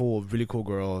handful of really cool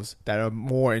girls that are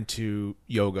more into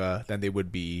yoga than they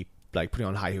would be like putting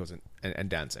on high heels and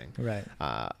dancing. Right.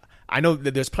 I know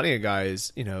that there's plenty of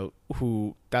guys,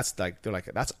 who they're like,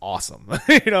 that's awesome.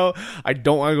 I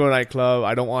don't want to go to a nightclub.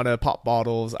 I don't want to pop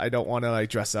bottles. I don't want to like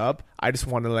dress up. I just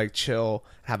want to like chill,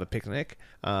 have a picnic.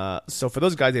 So for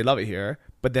those guys, they love it here.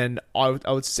 But then I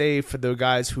would say for the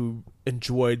guys who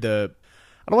enjoy I don't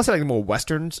want to say like the more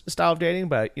Western style of dating,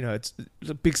 but it's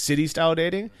a big city style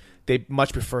dating. They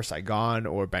much prefer Saigon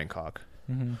or Bangkok.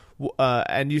 Mm-hmm.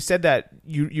 And you said that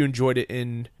you enjoyed it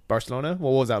in Barcelona.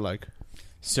 What was that like?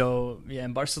 So yeah,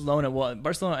 in Barcelona,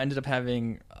 Barcelona ended up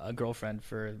having a girlfriend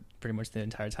for pretty much the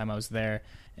entire time I was there,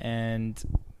 and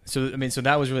so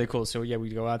that was really cool. So yeah,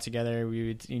 we'd go out together. We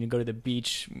would go to the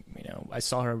beach. I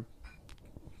saw her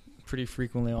pretty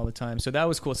frequently all the time. So that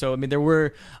was cool. So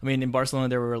in Barcelona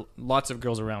there were lots of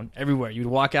girls around everywhere. You'd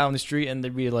walk out on the street and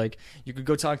there'd be like you could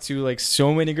go talk to like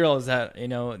so many girls that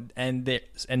and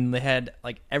they had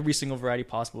like every single variety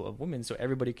possible of women. So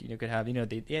everybody could have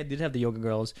they did have the yoga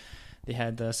girls. They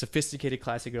had the sophisticated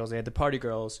classic girls. They had the party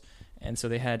girls, and so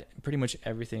they had pretty much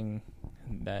everything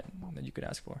that you could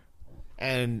ask for.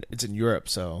 And it's in Europe,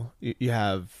 so you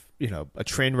have a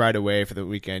train ride away for the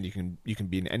weekend. You can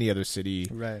be in any other city,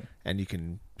 right? And you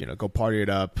can go party it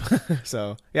up.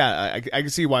 So yeah, I can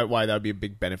see why that would be a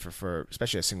big benefit for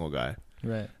especially a single guy.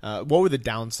 Right. What were the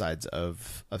downsides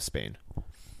of Spain?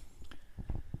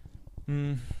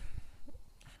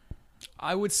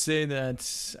 I would say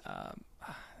that.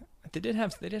 They did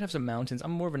have some mountains.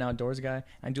 I'm more of an outdoors guy.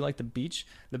 I do like the beach.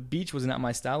 The beach was not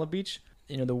my style of beach.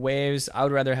 The waves. I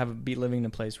would rather be living in a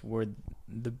place where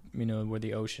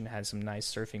the ocean had some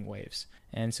nice surfing waves.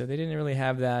 And so they didn't really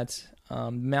have that.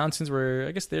 Mountains were,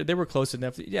 I guess they were close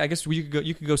enough. Yeah, I guess you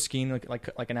could go skiing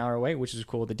like an hour away, which is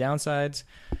cool. The downsides.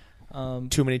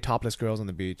 Too many topless girls on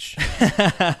the beach.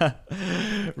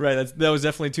 Right. That was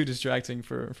definitely too distracting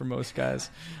for most guys.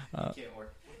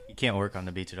 You can't work on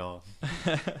the beach at all.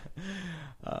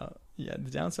 Yeah,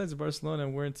 the downsides of Barcelona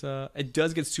weren't. It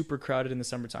does get super crowded in the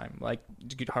summertime. Like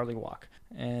you could hardly walk,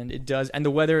 and it does. And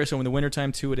the weather. So in the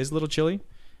wintertime too, it is a little chilly,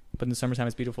 but in the summertime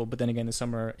it's beautiful. But then again, in the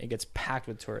summer it gets packed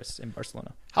with tourists in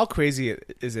Barcelona. How crazy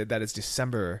is it that it's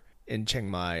December in Chiang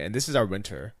Mai and this is our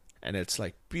winter, and it's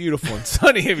like beautiful and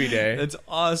sunny every day? It's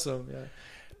awesome. Yeah.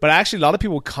 But actually, a lot of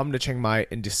people come to Chiang Mai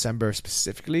in December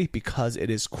specifically because it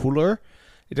is cooler.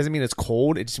 It doesn't mean it's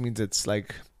cold. It just means it's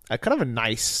like a kind of a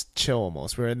nice chill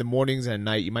almost. Where in the mornings and at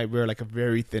night, you might wear like a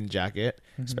very thin jacket.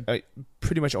 Mm-hmm.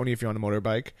 Pretty much only if you're on a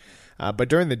motorbike. But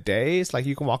during the day, it's like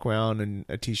you can walk around in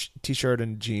a t-shirt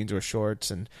and jeans or shorts.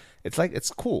 And it's like,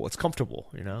 it's cool. It's comfortable,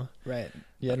 Right.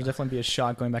 Yeah, it'll definitely be a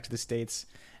shock going back to the States.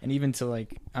 And even to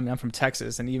I'm from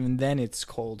Texas. And even then it's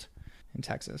cold in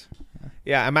Texas.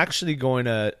 Yeah, I'm actually going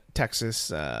to Texas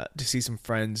to see some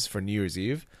friends for New Year's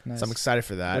Eve. Nice. So I'm excited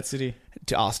for that. What city?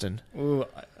 To Austin. Ooh,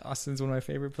 Austin's one of my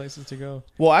favorite places to go.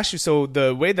 Well, actually, so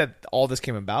the way that all this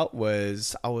came about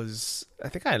was I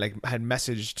think I had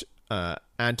messaged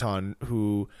Anton,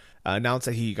 who announced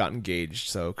that he got engaged.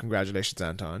 So congratulations,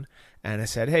 Anton. And I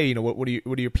said, hey, what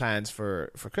are your plans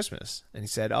for Christmas? And he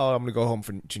said, oh, I'm going to go home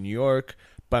to New York,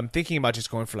 but I'm thinking about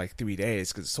just going for like 3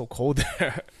 days because it's so cold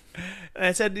there. And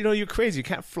I said, you're crazy. You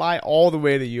can't fly all the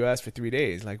way to the U.S. for 3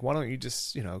 days. Like, why don't you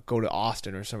just, go to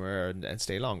Austin or somewhere and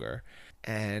stay longer?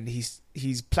 And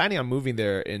he's planning on moving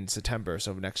there in September,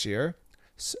 so next year.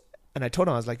 So, and I told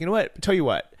him, I was like, you know what? Tell you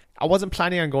what, I wasn't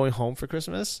planning on going home for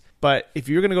Christmas, but if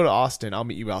you're gonna go to Austin, I'll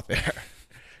meet you out there.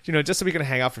 Just so we can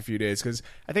hang out for a few days. Because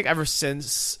I think ever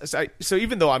since, so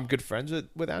even though I'm good friends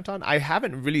with Anton, I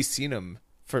haven't really seen him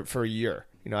for a year.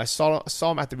 I saw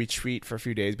him at the retreat for a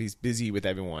few days, but he's busy with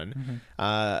everyone.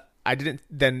 Mm-hmm. I didn't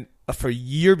then for a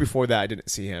year before that I didn't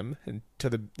see him until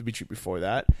the retreat before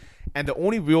that, and the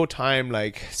only real time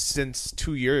like since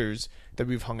 2 years that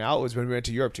we've hung out was when we went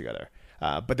to Europe together.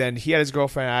 But then he had his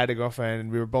girlfriend, I had a girlfriend,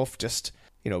 and we were both just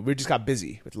we just got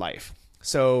busy with life.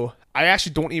 So I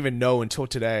actually don't even know until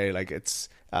today like it's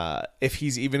if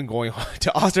he's even going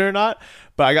to Austin or not.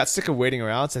 But I got sick of waiting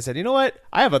around, so I said, you know what?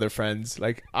 I have other friends.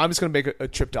 Like, I'm just gonna make a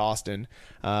trip to Austin.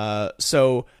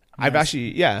 So nice. I've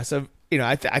actually, So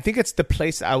I think it's the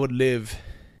place I would live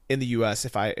in the U.S.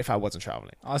 if I wasn't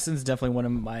traveling. Austin's definitely one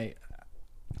of my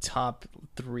top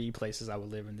 3 places I would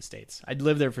live in the States. I'd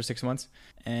live there for 6 months,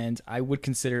 and I would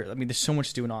consider. I mean, there's so much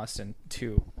to do in Austin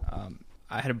too.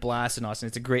 I had a blast in Austin.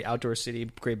 It's a great outdoor city,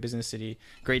 great business city,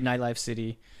 great nightlife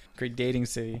city, great dating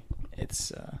city.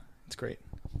 It's great.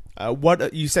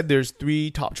 What you said? There's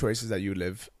 3 top choices that you would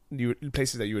live,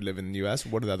 places that you would live in the U.S.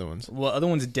 What are the other ones? Well, other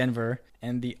one's Denver,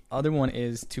 and the other one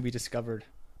is to be discovered.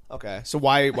 Okay, so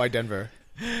why Denver?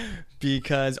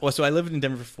 Because so I lived in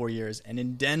Denver for 4 years, and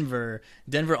in Denver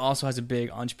also has a big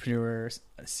entrepreneur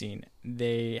scene.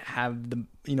 They have the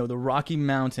Rocky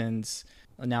Mountains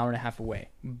an hour and a half away.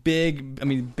 Big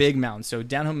mountains. So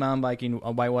downhill mountain biking,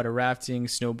 whitewater rafting,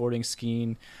 snowboarding,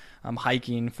 skiing,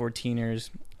 hiking for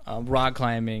teeners, rock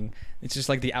climbing. It's just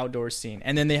like the outdoor scene.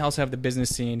 And then they also have the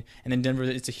business scene. And then Denver,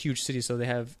 it's a huge city, so they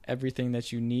have everything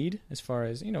that you need as far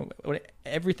as,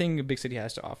 everything a big city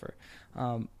has to offer.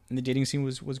 And the dating scene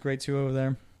was great too over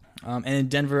there. And in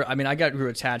Denver, I got real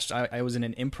attached. I was in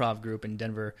an improv group in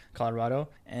Denver, Colorado,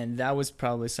 and that was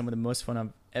probably some of the most fun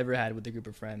I've ever had with a group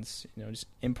of friends. Just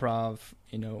improv,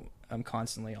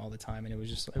 constantly all the time, and it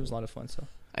was a lot of fun. So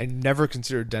I never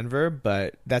considered Denver,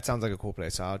 but that sounds like a cool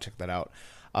place, so I'll check that out.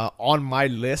 On my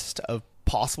list of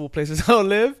possible places I'll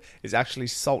live is actually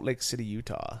Salt Lake City,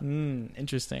 Utah.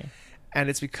 Interesting. And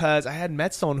it's because I had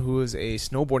met someone who was a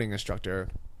snowboarding instructor,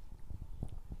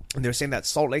 and they were saying that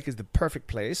Salt Lake is the perfect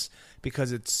place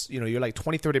because it's, you're like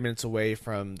 20, 30 minutes away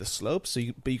from the slopes,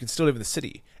 but you can still live in the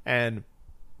city. And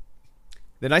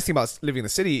the nice thing about living in the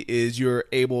city is you're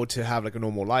able to have like a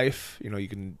normal life. You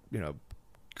can,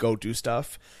 go do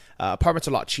stuff. Apartments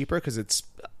are a lot cheaper because it's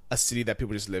a city that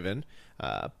people just live in.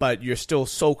 But you're still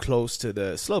so close to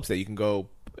the slopes that you can go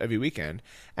every weekend.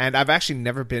 And I've actually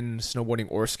never been snowboarding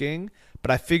or skiing, but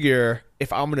I figure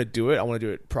if I'm going to do it, I want to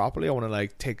do it properly. I want to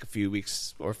like take a few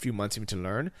weeks or a few months even to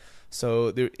learn. So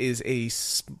there is a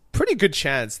pretty good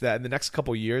chance that in the next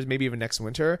couple of years, maybe even next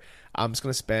winter, I'm just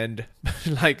going to spend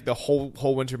like the whole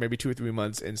winter, maybe 2 or 3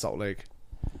 months in Salt Lake.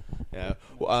 Yeah.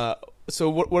 So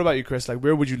what about you, Chris? Like,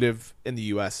 where would you live in the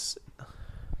U.S.?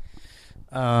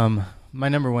 My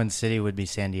number one city would be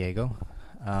San Diego.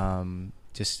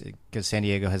 Just because San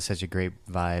Diego has such a great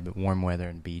vibe, warm weather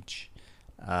and beach.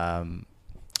 I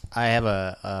have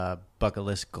a bucket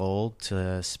list goal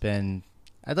to spend.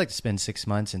 I'd like to spend 6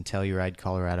 months in Telluride,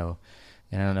 Colorado.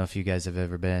 And I don't know if you guys have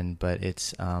ever been, but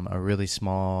it's a really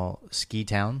small ski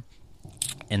town.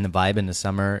 And the vibe in the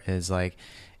summer is like,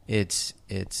 it's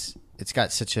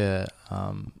got such a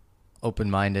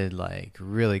open-minded, like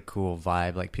really cool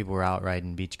vibe. Like people are out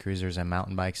riding beach cruisers and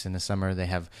mountain bikes in the summer. They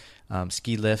have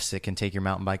ski lifts that can take your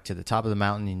mountain bike to the top of the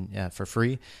mountain for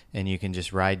free, and you can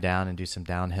just ride down and do some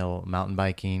downhill mountain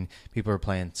biking. People are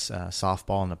playing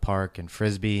softball in the park and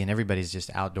frisbee, and everybody's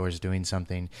just outdoors doing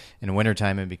something. In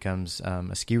wintertime, it becomes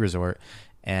a ski resort.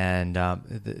 And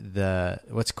the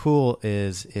what's cool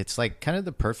is it's like kind of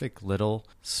the perfect little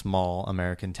small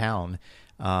American town.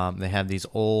 They have these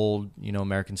old,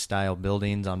 American style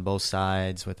buildings on both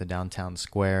sides with a downtown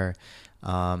square.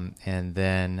 And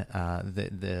then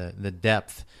the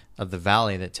depth of the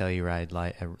valley that Telluride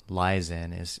lies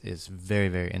in is very,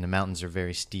 very, and the mountains are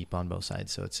very steep on both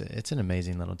sides. So it's an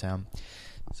amazing little town.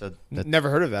 So never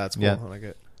heard of that. It's cool. Yeah. I like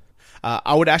it.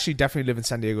 I would actually definitely live in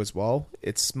San Diego as well.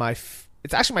 It's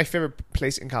actually my favorite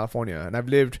place in California, and I've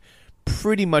lived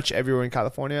pretty much everywhere in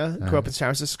California. Grew up in San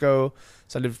Francisco,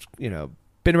 so I lived,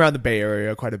 been around the Bay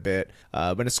Area quite a bit.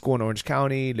 Went to school in Orange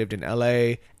County, lived in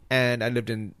LA, and I lived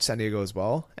in San Diego as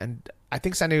well. And I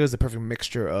think San Diego is the perfect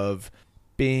mixture of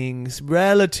being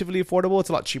relatively affordable. It's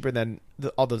a lot cheaper than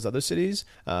all those other cities,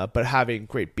 but having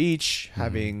great beach,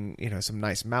 having some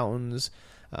nice mountains.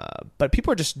 But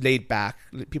people are just laid back.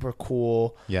 People are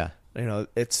cool. Yeah.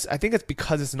 I think it's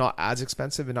because it's not as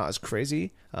expensive and not as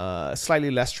crazy.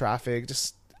 Slightly less traffic.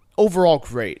 Just overall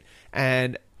great.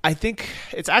 And I think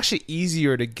it's actually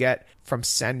easier to get from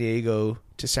San Diego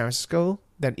to San Francisco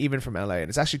than even from LA. And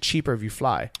it's actually cheaper if you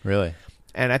fly. Really?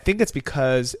 And I think it's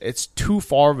because it's too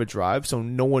far of a drive, so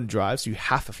no one drives, so you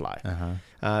have to fly.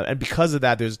 And because of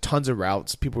that, there's tons of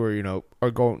routes. People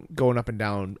are going up and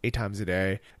down 8 times a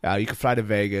day. You can fly to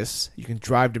Vegas. You can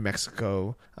drive to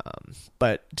Mexico.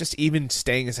 But just even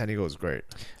staying in San Diego is great.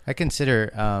 I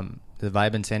consider the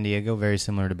vibe in San Diego very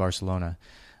similar to Barcelona.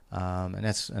 And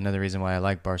that's another reason why I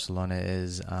like Barcelona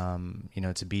is,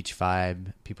 it's a beach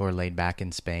vibe. People are laid back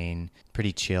in Spain,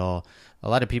 pretty chill. A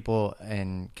lot of people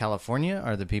in California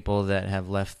are the people that have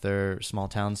left their small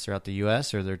towns throughout the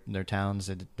U.S. or their towns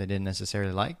that they didn't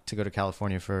necessarily like to go to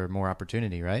California for more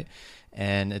opportunity, right?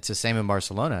 And it's the same in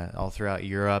Barcelona. All throughout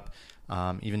Europe,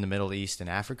 even the Middle East and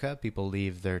Africa, people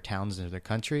leave their towns or their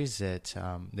countries that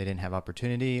they didn't have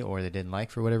opportunity or they didn't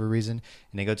like for whatever reason,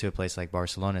 and they go to a place like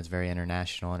Barcelona. It's very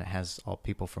international, and it has all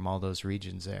people from all those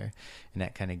regions there, and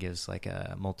that kind of gives like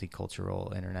a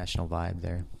multicultural, international vibe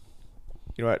there.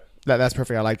 You know what? That's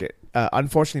perfect. I like it.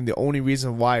 Unfortunately, the only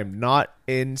reason why I'm not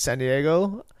in San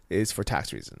Diego is for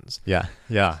tax reasons. Yeah.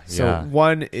 So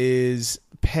one is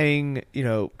paying,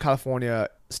 California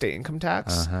state income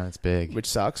tax. It's big. Which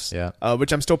sucks. Yeah.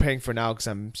 Which I'm still paying for now because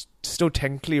I'm still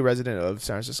technically a resident of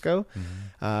San Francisco.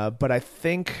 But I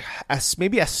think as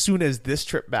soon as this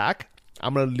trip back,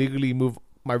 I'm going to legally move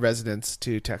my residence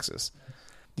to Texas.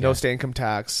 No state income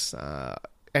tax. I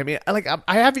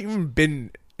haven't even been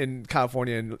in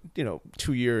California in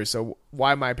 2 years, so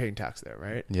why am I paying tax there,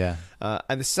 right? Yeah.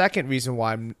 And the second reason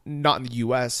why I'm not in the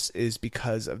U.S. is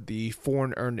because of the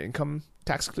foreign earned income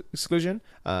tax exclusion.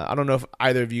 I don't know if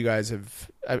either of you guys have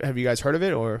you guys heard of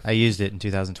it, or I used it in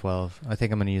 2012. I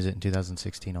think I'm going to use it in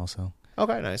 2016 also.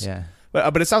 Okay, nice. Yeah.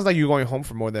 But it sounds like you're going home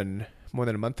for more than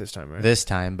a month this time, right? This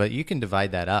time, but you can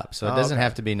divide that up, so it doesn't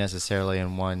have to be necessarily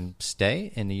in one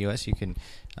stay in the U.S. You can.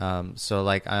 So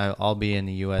like I'll be in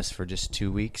the U.S. for just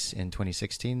 2 weeks in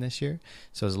 2016 this year.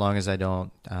 So as long as I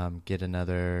don't get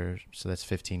another, so that's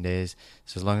 15 days.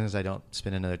 So as long as I don't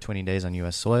spend another 20 days on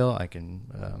U.S. soil, I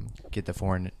can get the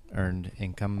foreign earned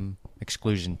income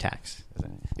exclusion tax.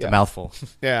 It's a mouthful.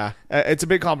 Yeah, it's a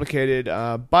bit complicated,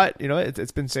 but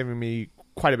it's been saving me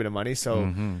quite a bit of money.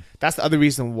 So that's the other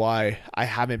reason why I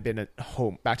haven't been at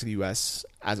home back to the U.S.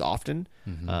 as often.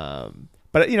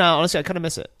 But honestly, I kind of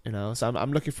miss it. So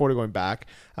I'm looking forward to going back.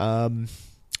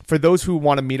 For those who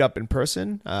want to meet up in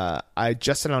person, I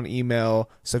just sent out an email.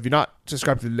 So if you're not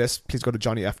subscribed to the list, please go to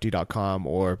johnnyfd.com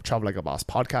or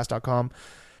travellikeabosspodcast.com.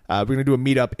 We're gonna do a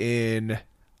meetup in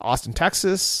Austin,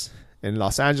 Texas, in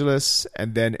Los Angeles,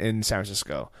 and then in San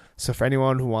Francisco. So for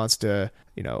anyone who wants to,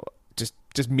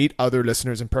 just meet other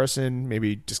listeners in person,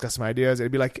 maybe discuss some ideas,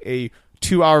 it'd be like a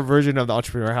 2-hour version of the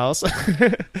Entrepreneur House. So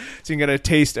you can get a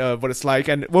taste of what it's like.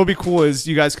 And what'll be cool is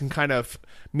you guys can kind of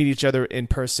meet each other in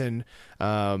person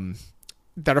that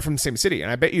are from the same city.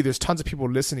 And I bet you there's tons of people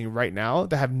listening right now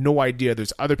that have no idea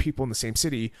there's other people in the same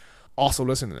city also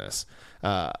listening to this.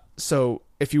 So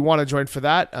if you want to join for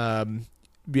that,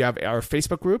 we have our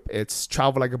Facebook group. It's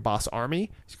Travel Like a Boss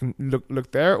Army. You can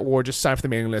look there, or just sign up for the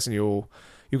mailing list and you'll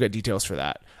get details for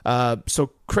that.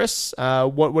 So Chris,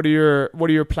 what are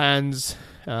your plans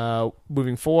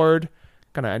moving forward?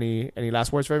 Kind of any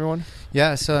last words for everyone?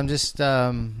 Yeah, so I'm just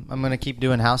I'm gonna keep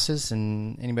doing houses,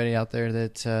 and anybody out there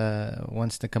that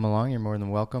wants to come along, you're more than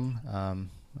welcome.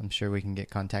 I'm sure we can get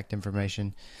contact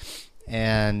information,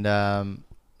 and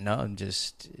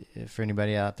just for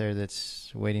anybody out there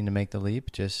that's waiting to make the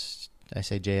leap, I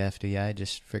say JFDI,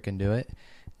 just freaking do it,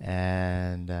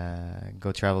 and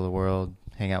go travel the world.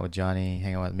 Hang out with Johnny,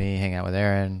 hang out with me, hang out with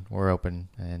Aaron. We're open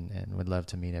and would love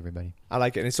to meet everybody. I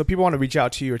like it. And so people want to reach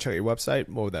out to you or check out your website,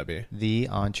 what would that be?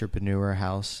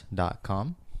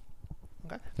 TheEntrepreneurHouse.com. Okay.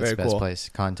 That's Very the best cool. place.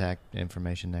 Contact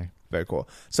information there. Very cool.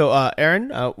 So Aaron,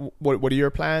 what are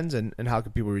your plans and how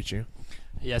can people reach you?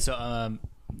 Yeah, so over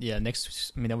the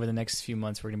next few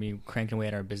months, we're going to be cranking away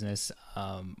at our business.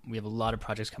 We have a lot of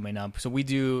projects coming up. So we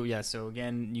do, so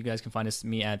again, you guys can find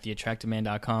me at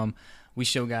theattractiveman.com. We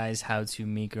show guys how to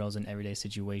meet girls in everyday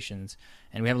situations.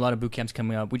 And we have a lot of boot camps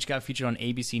coming up. We just got featured on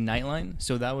ABC Nightline,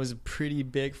 so that was pretty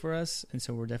big for us. And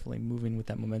so we're definitely moving with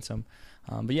that momentum.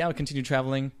 But yeah, I'll continue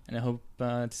traveling, and I hope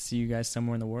to see you guys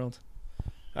somewhere in the world.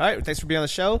 All right, thanks for being on the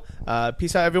show.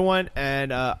 Peace out, everyone. And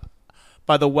by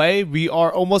By the way, we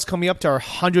are almost coming up to our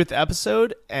 100th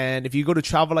episode. And if you go to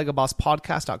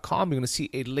travellikeabosspodcast.com, you're going to see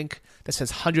a link that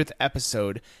says 100th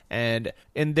episode. And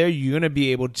in there, you're going to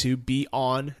be able to be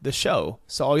on the show.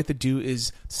 So all you have to do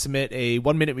is submit a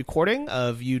 1-minute recording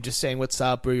of you just saying what's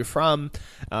up, where you're from,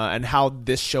 and how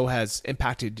this show has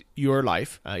impacted your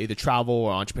life, either travel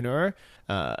or entrepreneur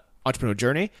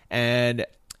journey. And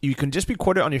you can just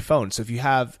record it on your phone. So if you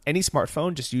have any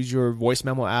smartphone, just use your voice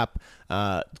memo app.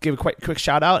 Give a quick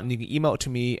shout out, and you can email it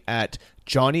to me at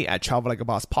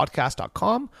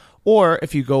johnny@travellikeabosspodcast.com. Or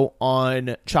if you go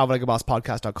on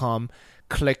travellikeabosspodcast.com,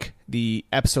 click the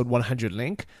episode 100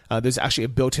 link. There's actually a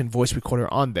built-in voice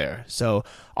recorder on there. So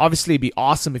obviously it'd be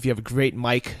awesome if you have a great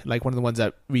mic, like one of the ones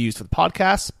that we use for the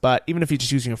podcast. But even if you're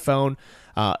just using your phone,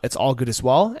 it's all good as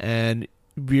well. And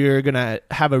we're going to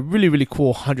have a really, really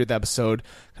cool 100th episode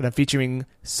kind of featuring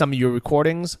some of your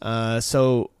recordings.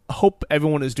 So I hope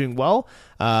everyone is doing well.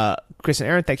 Chris and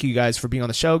Aaron, thank you guys for being on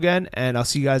the show again. And I'll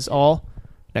see you guys all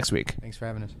next week. Thanks for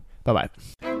having us. Bye-bye.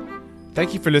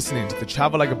 Thank you for listening to the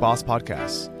Travel Like a Boss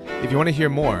podcast. If you want to hear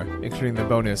more, including the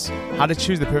bonus How to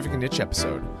Choose the Perfect Niche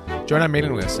episode, join our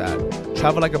mailing list at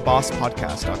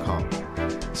travellikeabosspodcast.com.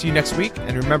 See you next week,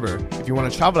 and remember, if you want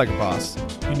to travel like a boss,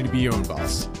 you need to be your own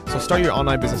boss. So start your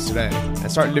online business today and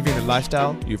start living the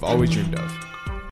lifestyle you've always dreamed of.